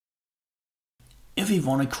If we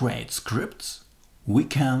want to create scripts, we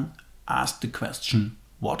can ask the question,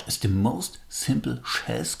 what is the most simple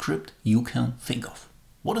shell script you can think of?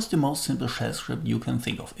 What is the most simple shell script you can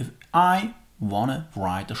think of? If I want to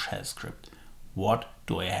write a shell script, what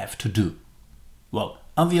do I have to do? Well,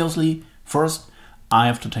 obviously, first I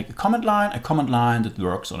have to take a command line that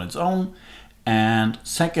works on its own. And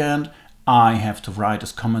second, I have to write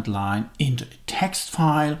this command line into a text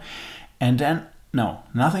file. And then, no,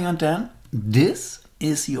 nothing and then, this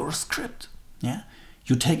is your script. Yeah,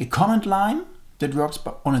 you take a command line that works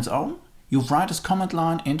on its own, you write this command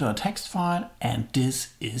line into a text file, and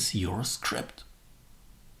this is your script.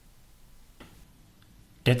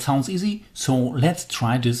 That sounds easy, so let's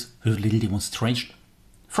try this with a little demonstration.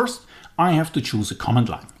 First, I have to choose a command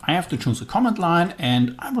line.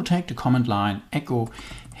 And I will take the command line echo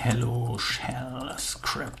hello shell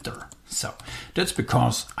scripter. So that's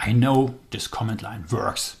because I know this command line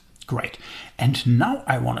works. Great. And now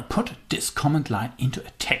I want to put this command line into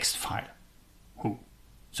a text file.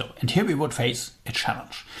 So, and here we would face a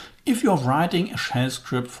challenge. If you're writing a shell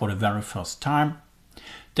script for the very first time,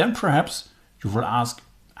 then perhaps you will ask,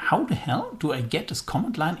 how the hell do I get this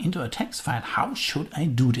command line into a text file? How should I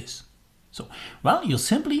do this? So, well, you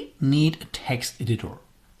simply need a text editor.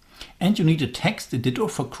 And you need a text editor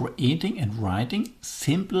for creating and writing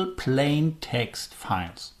simple plain text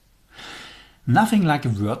files. Nothing like a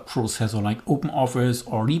word processor like OpenOffice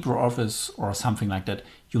or LibreOffice or something like that.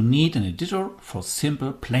 You need an editor for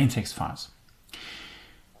simple plain text files.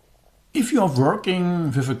 If you are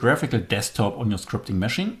working with a graphical desktop on your scripting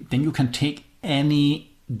machine, then you can take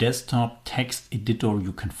any desktop text editor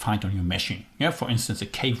you can find on your machine. Yeah, for instance, a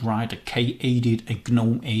KWrite, a KEdit, a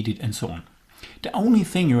GNOME Edit, and so on. The only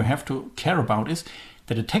thing you have to care about is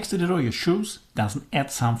that the text editor you choose doesn't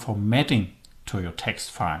add some formatting to your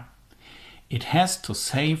text file. It has to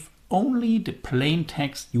save only the plain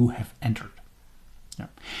text you have entered. Yeah.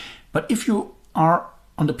 But if you are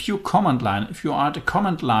on the pure command line, if you are at the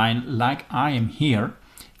command line like I am here,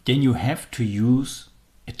 then you have to use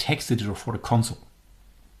a text editor for the console.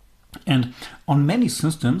 And on many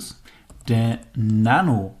systems, the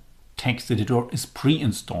Nano text editor is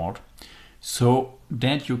pre-installed so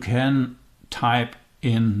that you can type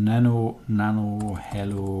in nano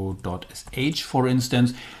hello.sh, for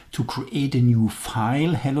instance, to create a new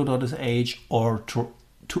file hello.sh or to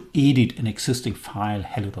edit an existing file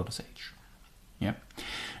hello.sh. Yeah.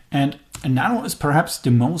 And Nano is perhaps the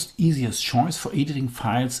most easiest choice for editing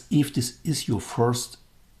files if this is your first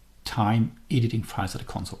time editing files at a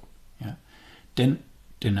console. Yeah. Then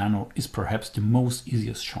the Nano is perhaps the most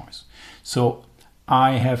easiest choice. So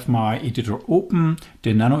I have my editor open.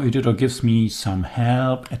 The Nano Editor gives me some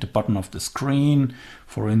help at the bottom of the screen.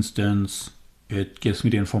 For instance, it gives me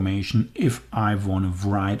the information if I want to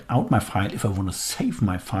write out my file, if I want to save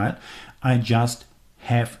my file, I just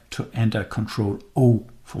have to enter Ctrl O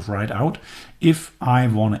for write out. If I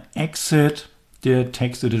want to exit the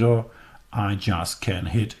text editor, I just can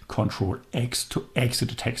hit Ctrl X to exit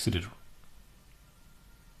the text editor.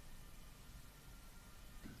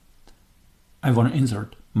 I want to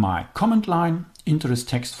insert my command line into this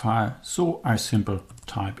text file, so I simply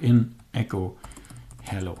type in echo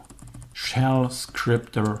hello shell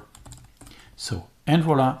scripter. So, and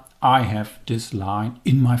voila, I have this line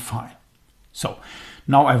in my file. So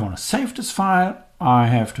now I want to save this file. I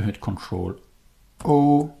have to hit Ctrl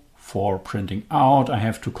O for printing out. I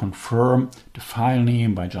have to confirm the file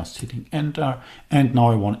name by just hitting enter. And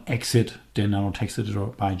now I want to exit the Nano text editor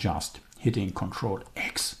by just hitting Ctrl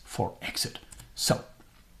X for exit. So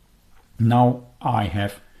now I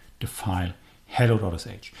have the file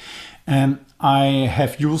hello.sh. And I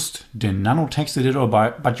have used the Nano text editor,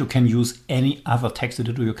 but you can use any other text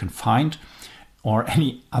editor you can find or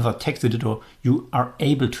any other text editor you are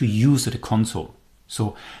able to use at the console.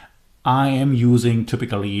 So I am using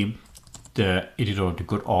typically the editor, the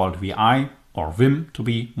good old VI or Vim to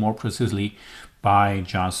be more precisely, by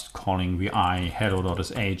just calling VI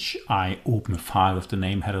hello.sh. I open a file with the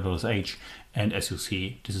name hello.sh. And as you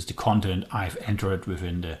see, this is the content I've entered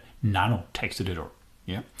within the Nano text editor.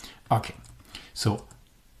 Yeah. Okay. So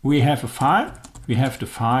we have a file. We have the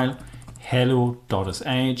file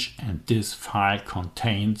hello.sh, and this file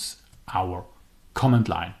contains our command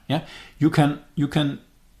line. Yeah. You can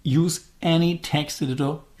use any text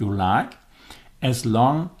editor you like, as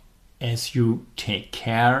long as you take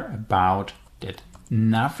care about that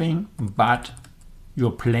nothing but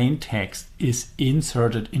your plain text is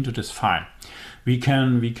inserted into this file. We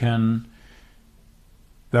can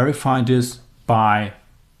verify this by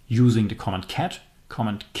using the command cat.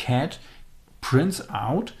 Command cat prints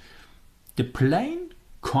out the plain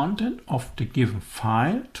content of the given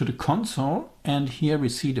file to the console, and here we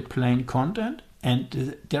see the plain content,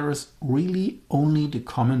 and there is really only the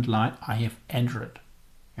command line I have entered.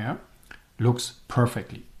 Yeah, looks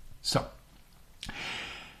perfectly. So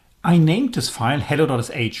I named this file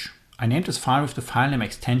hello.sh. I named this file with the file name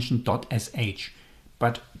extension .sh,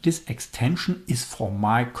 but this extension is for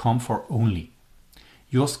my comfort only.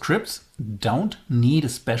 Your scripts don't need a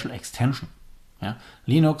special extension. Yeah?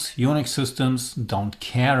 Linux, Unix systems don't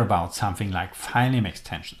care about something like file name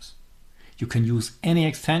extensions. You can use any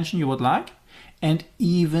extension you would like, and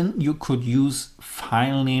even you could use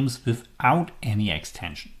file names without any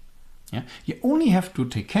extension. Yeah? You only have to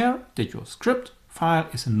take care that your script file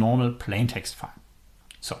is a normal plain text file.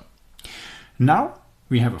 So now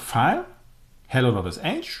we have a file,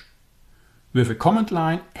 hello.sh, with a command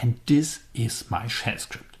line, and this is my shell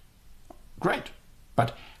script. Great,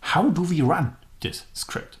 but how do we run this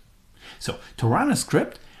script? So to run a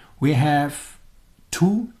script, we have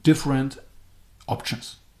two different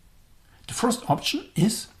options. The first option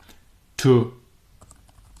is to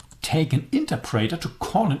take an interpreter, to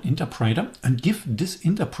call an interpreter and give this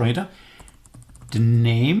interpreter the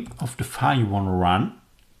name of the file you want to run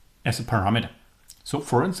as a parameter. So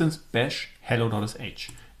for instance, bash hello.sh,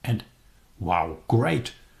 and wow,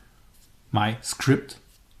 great, my script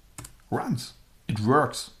runs. It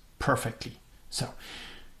works perfectly. So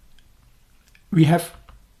we have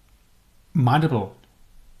multiple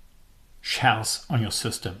shells on your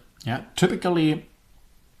system. Yeah, typically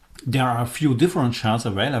there are a few different shells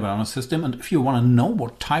available on a system, and if you want to know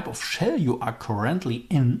what type of shell you are currently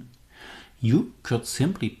in, you could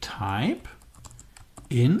simply type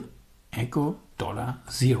in echo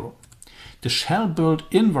 $0. The shell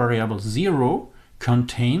built-in variable 0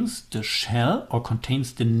 contains the shell, or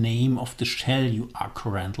contains the name of the shell you are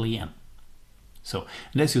currently in. So,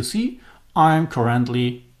 and as you see, I'm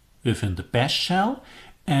currently within the bash shell,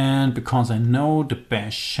 and because I know the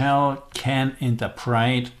bash shell can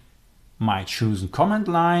interpret my chosen command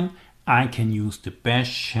line, I can use the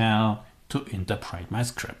bash shell to interpret my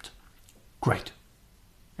script. Great.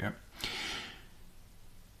 Yeah.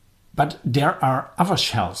 But there are other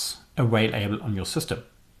shells available on your system.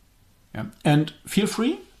 Yeah. And feel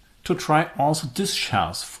free to try also these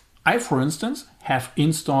shells. I, for instance, have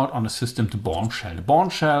installed on the system the Bourne shell. The Bourne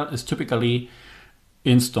shell is typically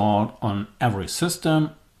installed on every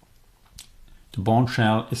system. The Bourne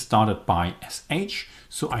shell is started by sh,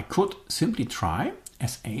 so I could simply try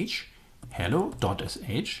sh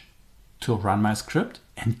hello.sh to run my script,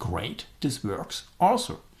 and great, this works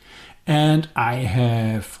also. And I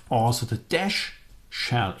have also the dash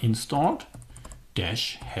shell installed.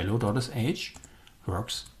 Dash hello.sh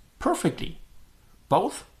works perfectly.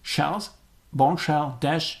 Both shells, Bourne shell,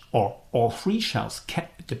 dash, or all three shells,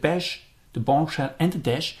 the bash, the Bourne shell and the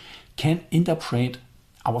dash, can interpret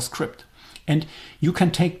our script. And you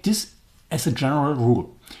can take this as a general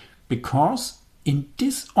rule, because in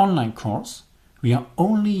this online course we are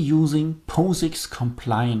only using POSIX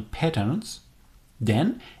compliant patterns.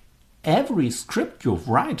 Then every script you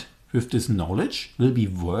write with this knowledge will be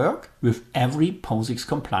work with every POSIX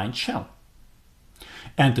compliant shell.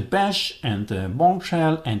 And the bash and the Bourne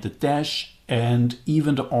shell and the dash and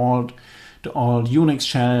even the old Unix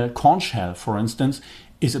shell, Korn shell, for instance,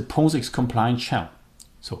 is a POSIX compliant shell.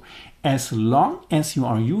 So as long as you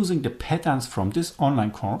are using the patterns from this online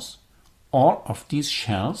course, all of these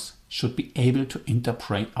shells should be able to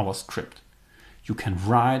interpret our script. You can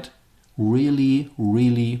write really,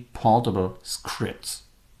 really portable scripts.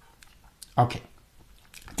 Okay,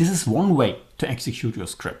 this is one way to execute your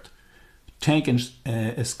script. Take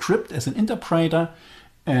a script as an interpreter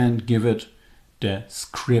and give it the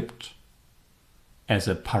script as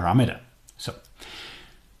a parameter. So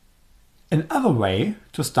another way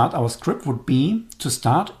to start our script would be to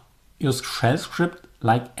start your shell script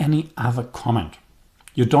like any other command.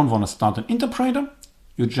 You don't want to start an interpreter,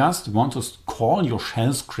 you just want to call your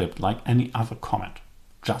shell script like any other command,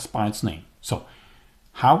 just by its name. So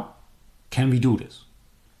how can we do this?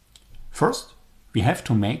 First, we have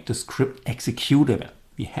to make the script executable.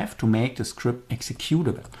 We have to make the script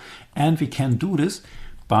executable. And we can do this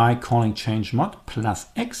by calling change_mod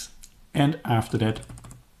 +x, and after that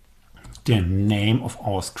the name of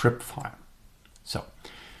our script file. So,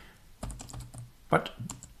 but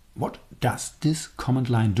what does this command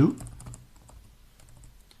line do?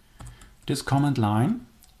 This command line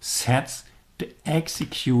sets the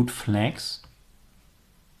execute flags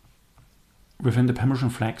within the permission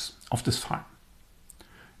flags of this file.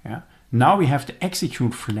 Yeah. Now we have the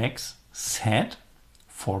execute flags set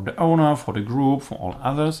for the owner, for the group, for all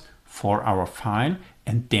others, for our file,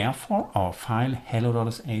 and therefore our file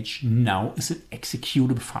hello.sh now is an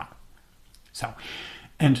executable file. So,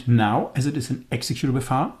 and now as it is an executable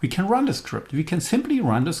file, we can run the script. We can simply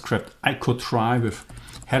run the script. I could try with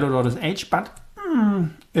hello.sh, but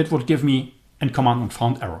it would give me a command not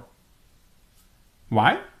found error.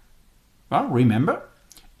 Why? Well, remember,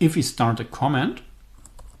 if we start a comment,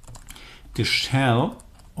 the shell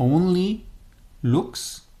only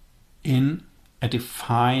looks in a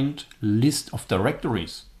defined list of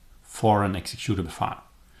directories for an executable file.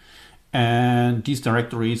 And these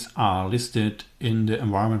directories are listed in the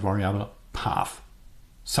environment variable path.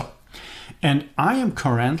 So, and I am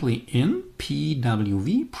currently in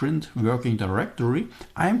pwv, print working directory.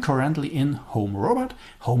 I am currently in home robot.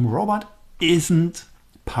 Home robot isn't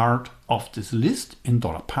part of this list in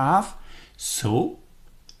 $path. So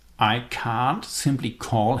I can't simply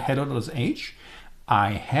call hello.sh.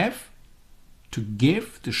 I have to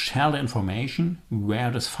give the shell information where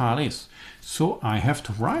this file is. So I have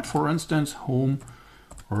to write, for instance, home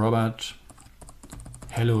robot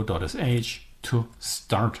hello.sh to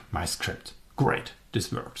start my script. Great,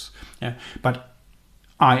 this works. Yeah, but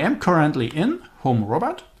I am currently in home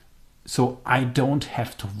robot, so I don't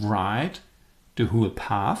have to write the whole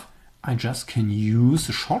path. I just can use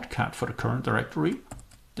the shortcut for the current directory,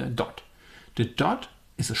 the dot. The dot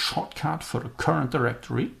is a shortcut for the current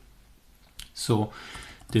directory. So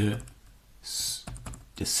the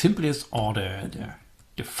simplest or the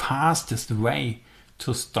fastest way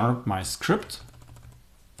to start my script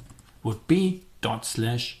would be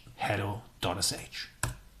 /hello.sh.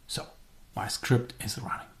 So my script is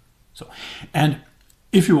running. So, and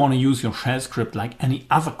if you want to use your shell script like any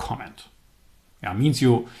other comment, yeah, means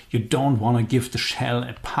you don't want to give the shell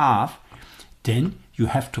a path, then you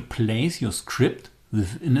have to place your script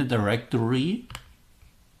within a directory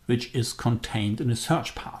which is contained in a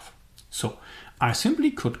search path. So I simply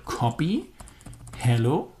could copy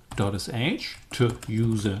hello.sh to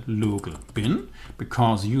user local bin,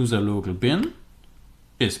 because user local bin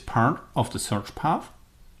is part of the search path.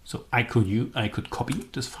 So I could copy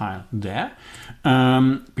this file there,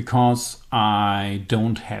 because I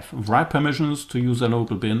don't have write permissions to user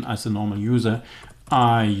local bin as a normal user.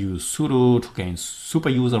 I use sudo to gain super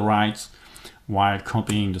user rights while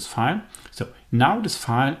copying this file. So now this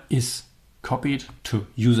file is copied to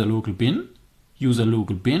user local bin. User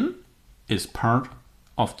local bin is part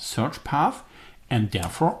of the search path, and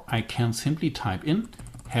therefore I can simply type in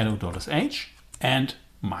hello.sh and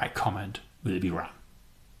my comment will be run.